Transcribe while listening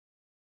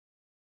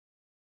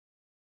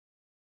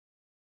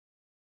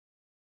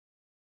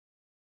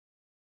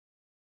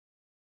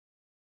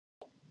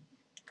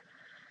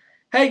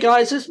Hey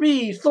guys, it's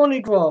me,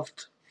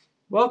 Thornycroft.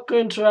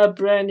 Welcome to our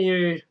brand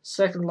new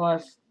Second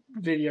Life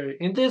video.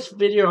 In this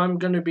video, I'm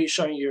going to be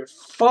showing you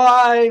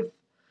 5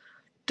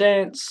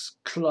 dance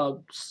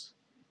clubs.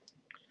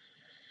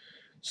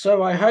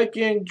 So I hope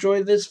you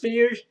enjoyed this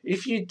video.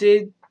 If you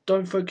did,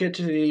 don't forget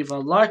to leave a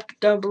like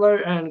down below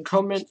and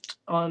comment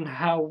on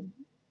how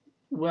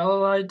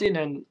well I did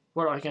and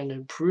what I can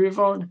improve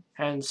on.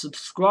 And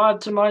subscribe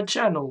to my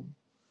channel.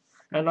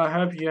 And I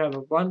hope you have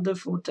a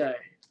wonderful day.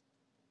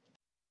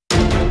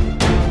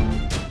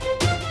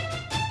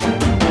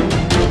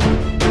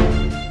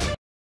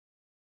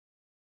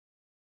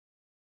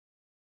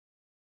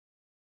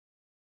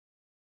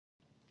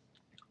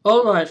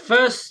 Alright,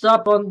 first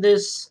up on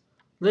this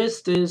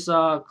list is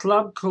a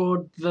club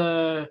called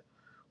the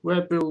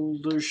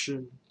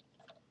Revolution.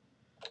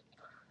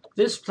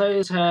 This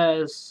place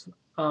has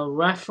a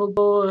raffle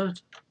board,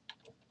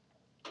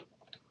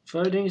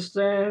 voting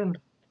stand,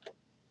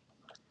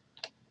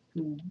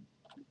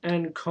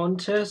 and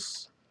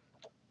contests.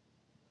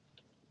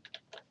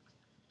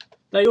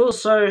 They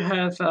also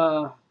have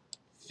a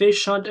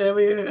fish hunt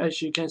area,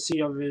 as you can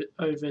see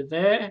over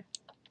there.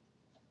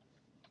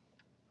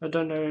 I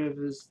don't know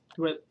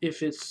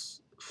if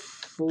it's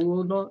full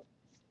or not.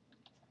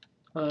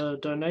 A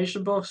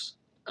donation box,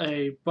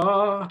 a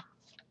bar,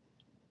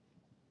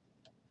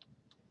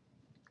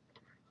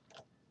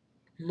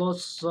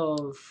 lots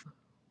of,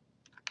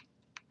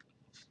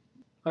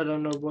 I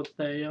don't know what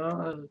they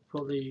are,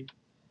 probably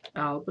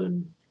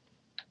albums.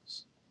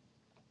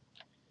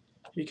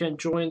 You can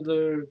join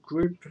the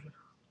group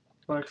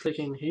by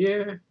clicking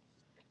here.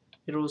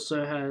 It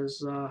also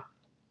has a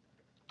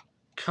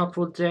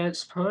couple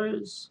dance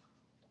pose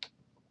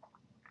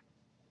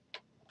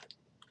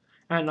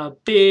and a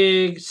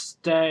big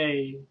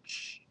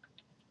stage.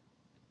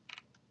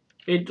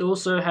 It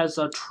also has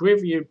a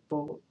trivia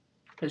board,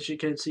 as you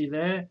can see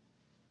there.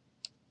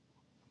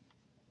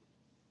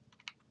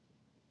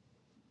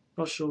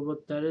 Not sure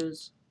what that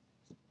is.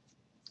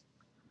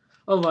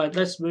 Alright,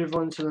 let's move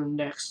on to the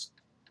next.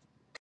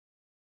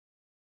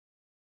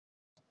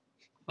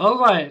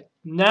 Alright,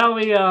 now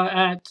we are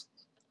at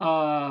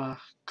a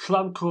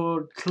club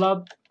called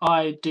Club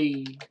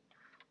ID.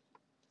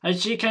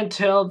 As you can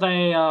tell,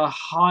 they are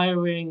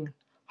hiring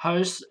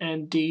hosts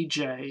and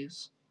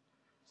DJs.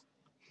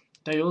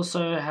 They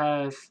also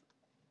have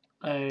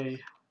a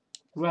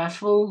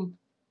raffle,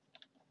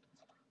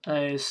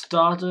 a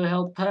starter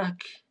help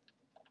pack.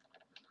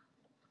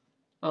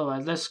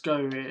 Alright, let's go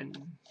in.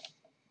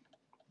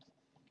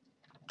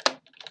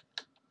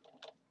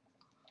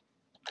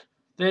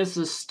 There's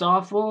the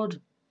staff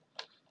ward,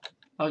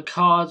 a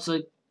Cards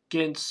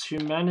Against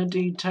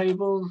Humanity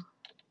table,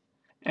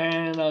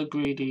 and a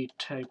greedy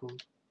table.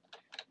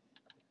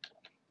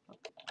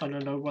 I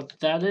don't know what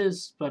that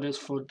is, but it's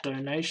for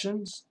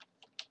donations.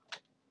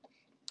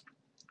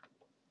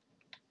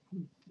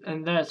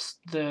 And that's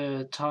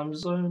the time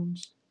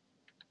zones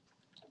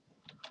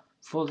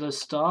for the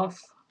staff.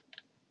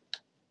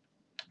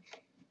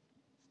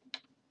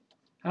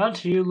 Out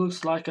here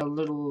looks like a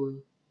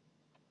little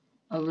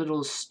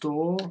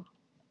store.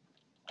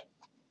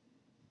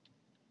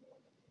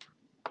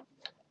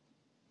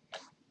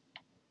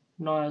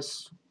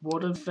 Nice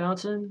water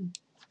fountain.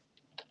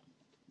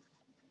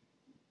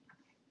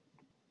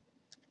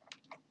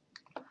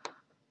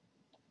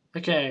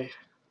 Okay.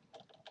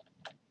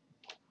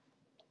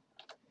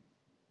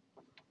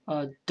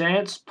 A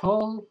dance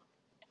pole.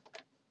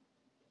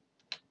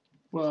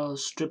 Well,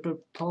 stripper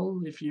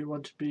pole if you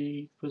want to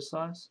be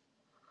precise.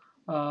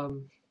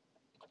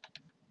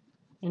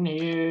 In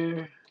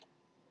here,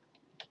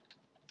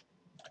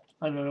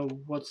 I don't know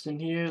what's in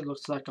here. It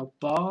looks like a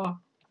bar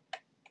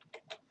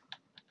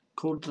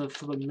called the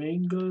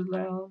Flamingo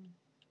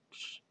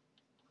Lounge.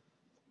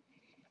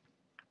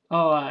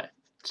 Alright.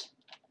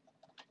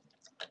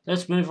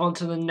 Let's move on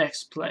to the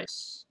next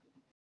place.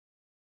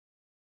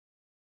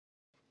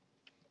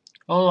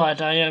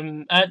 Alright, I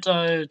am at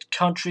a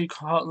country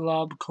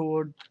club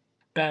called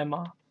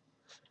Bama.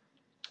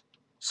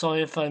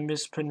 Sorry if I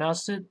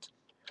mispronounced it.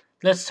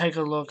 Let's take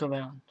a look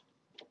around.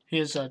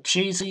 Here's a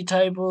cheesy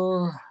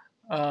table.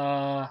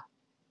 Don't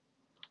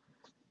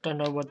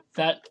know what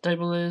that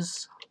table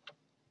is.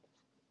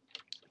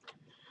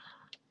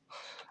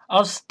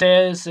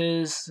 Upstairs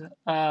is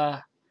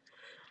a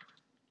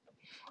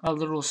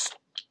little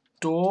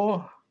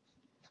store.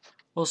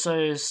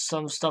 Also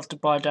some stuff to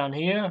buy down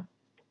here.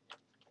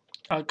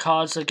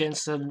 Cards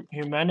Against the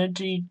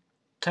Humanity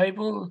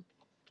table.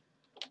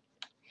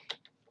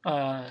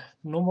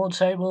 Normal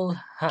table.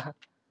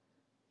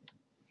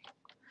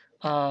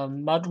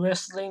 Mud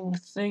wrestling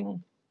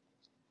thing.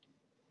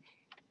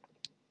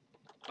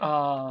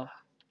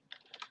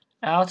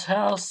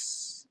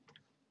 Outhouse.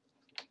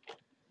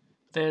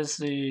 There's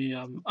the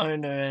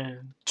owner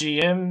and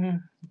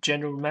GM,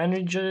 general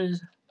manager,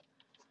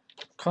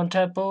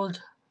 contact board.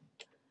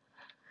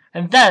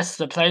 And that's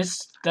the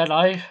place that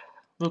I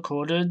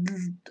recorded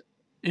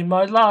in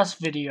my last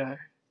video.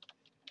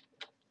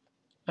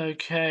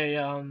 Okay,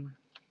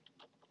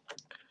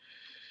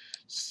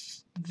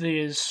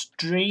 the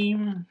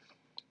stream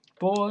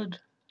board.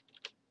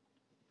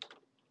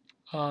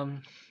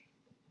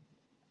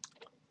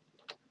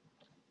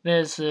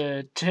 There's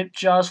the tip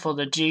jars for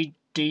the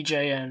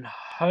DJ and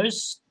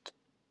host.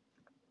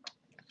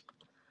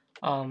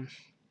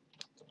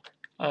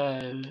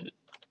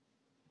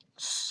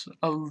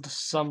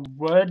 Some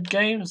word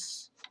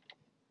games.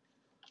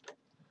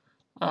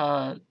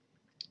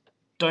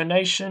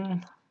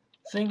 Donation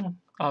thing.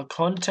 A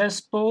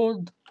contest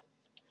board.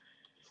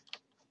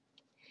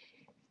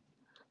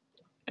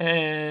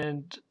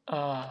 And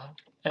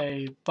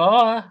a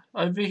bar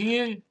over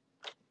here.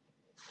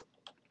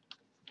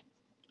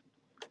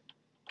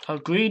 A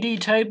greedy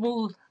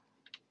table.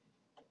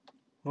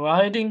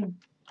 Riding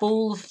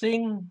bull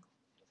thing.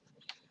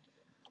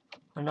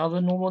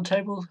 Another normal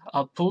table.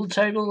 A pool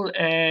table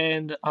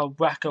and a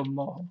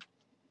whack-a-mole.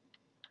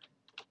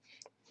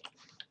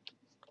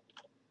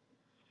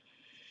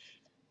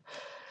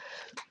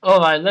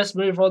 Alright, let's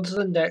move on to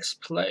the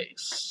next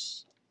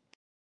place.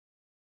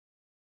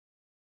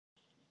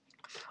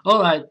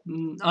 Alright,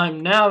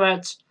 I'm now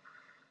at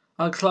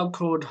a club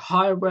called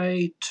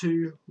Highway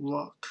to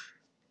Rock.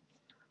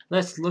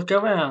 Let's look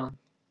around.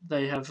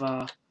 They have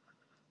a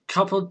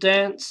couple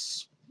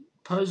dance,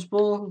 pose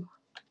ball,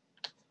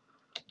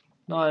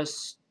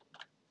 nice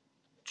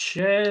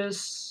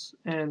chairs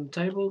and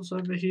tables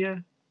over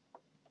here,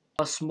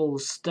 a small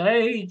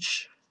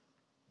stage,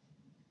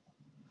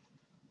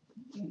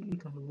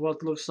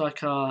 what looks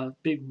like a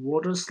big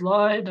water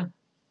slide,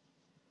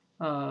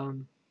 not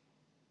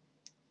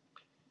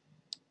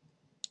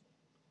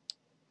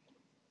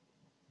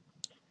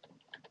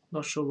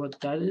sure what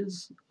that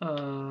is,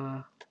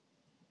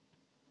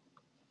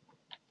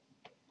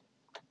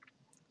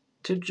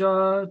 tip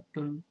jar.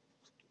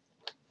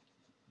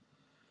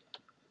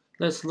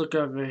 Let's look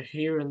over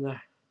here in the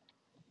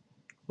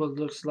what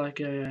looks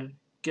like a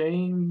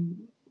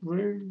game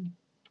room.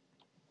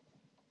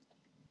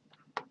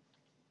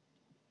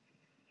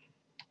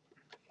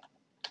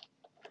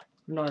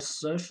 Nice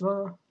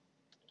sofa.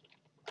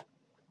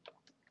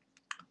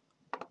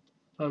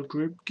 A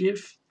group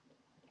gift.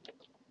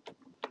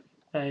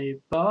 A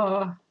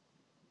bar.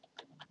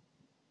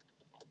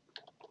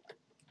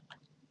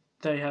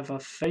 They have a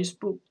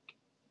Facebook.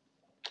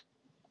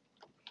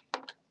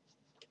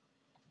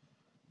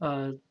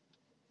 A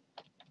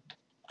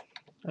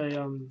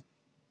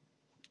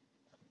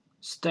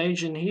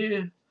stage in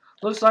here.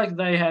 Looks like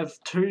they have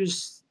two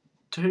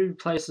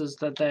places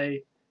that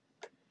they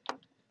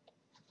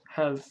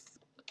have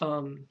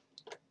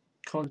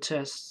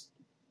contests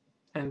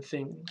and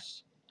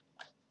things.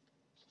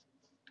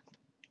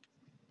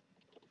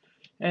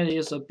 And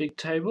here's a big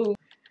table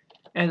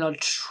and a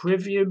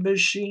trivia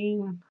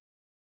machine.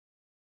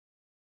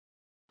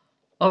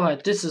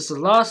 Alright, this is the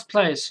last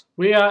place.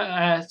 We are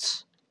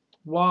at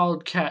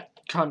Wildcat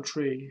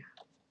Country.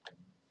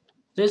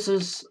 This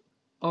is,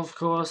 of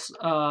course,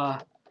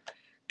 a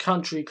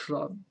country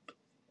club.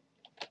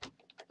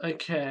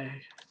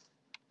 Okay,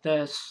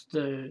 there's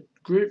the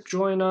group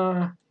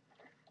joiner,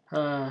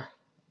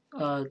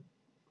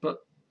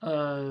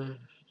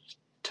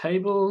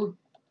 table,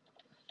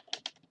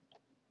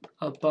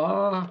 a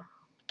bar,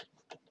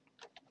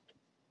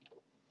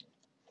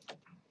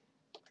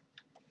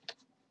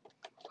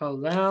 a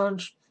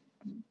lounge,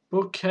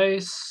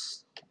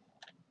 bookcase.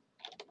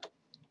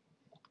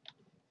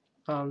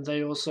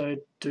 They also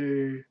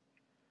do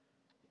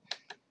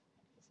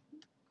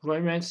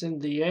Romance in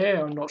the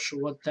Air. I'm not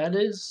sure what that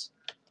is.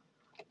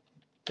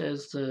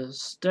 There's the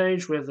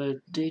stage where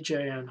the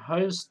DJ and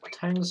host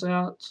hangs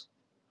out.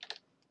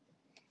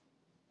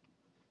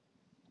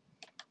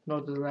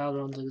 Not allowed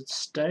on the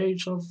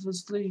stage,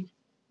 obviously.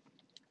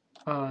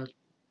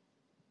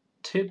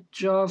 Tip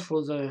jar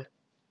for the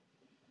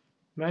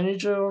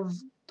manager of,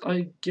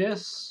 I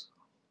guess.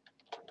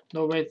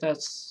 No, wait,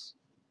 that's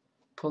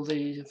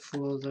probably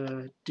for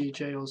the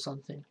DJ or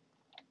something.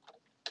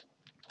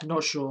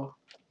 Not sure.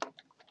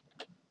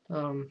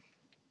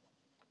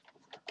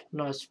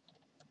 Nice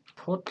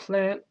pot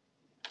plant.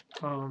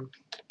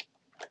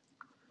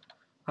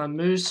 A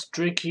moose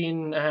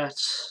drinking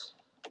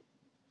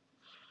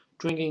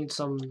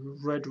some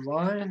red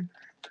wine.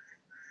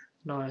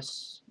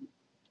 Nice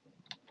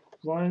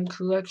wine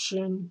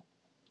collection.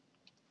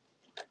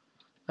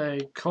 A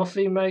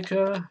coffee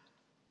maker.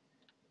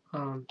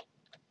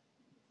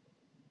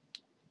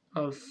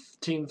 Of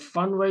Team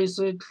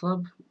Fundraiser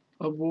Club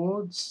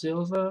Award,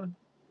 silver.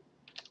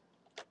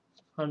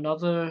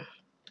 Another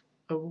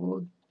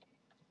award.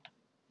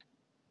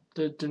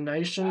 The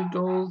donation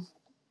gold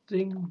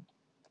thing.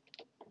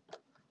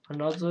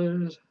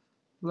 Another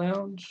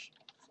lounge.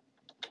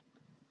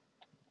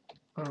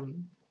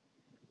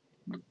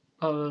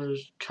 A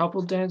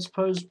couple dance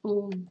pose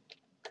ball.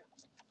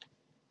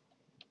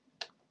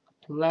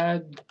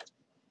 Lag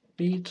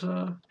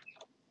meter.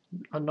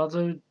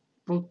 Another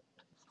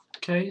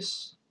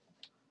bookcase.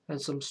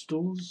 And some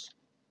stools.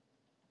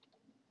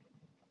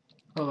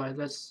 Alright,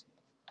 let's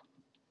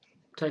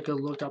take a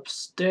look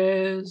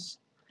upstairs.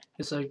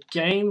 It's a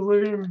game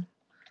room.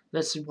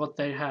 Let's see what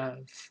they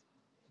have.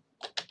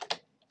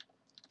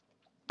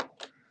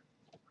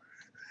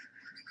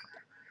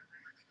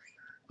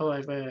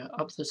 Alright, we're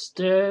up the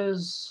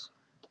stairs.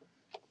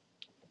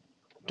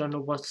 Don't know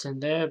what's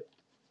in there.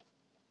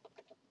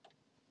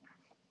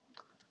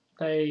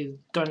 They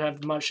don't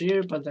have much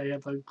here, but they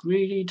have a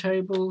greedy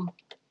table.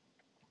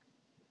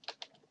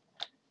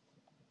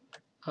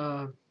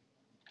 A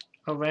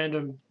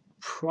random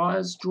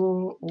prize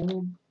draw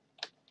orb.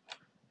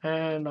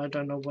 And I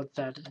don't know what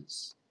that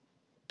is.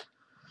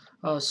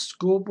 A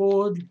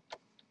scoreboard.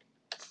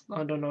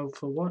 I don't know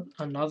for what.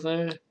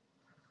 Another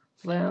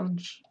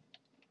lounge.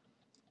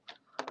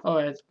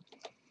 Alright.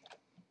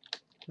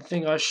 I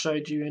think I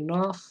showed you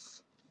enough.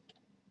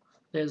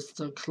 There's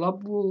the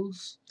club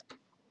rules.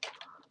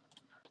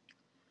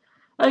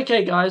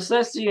 Okay guys,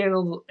 that's the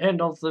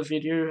end of the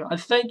video. I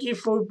thank you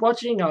for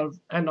watching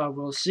and I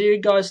will see you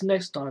guys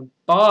next time.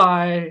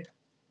 Bye!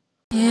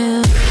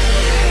 Yeah.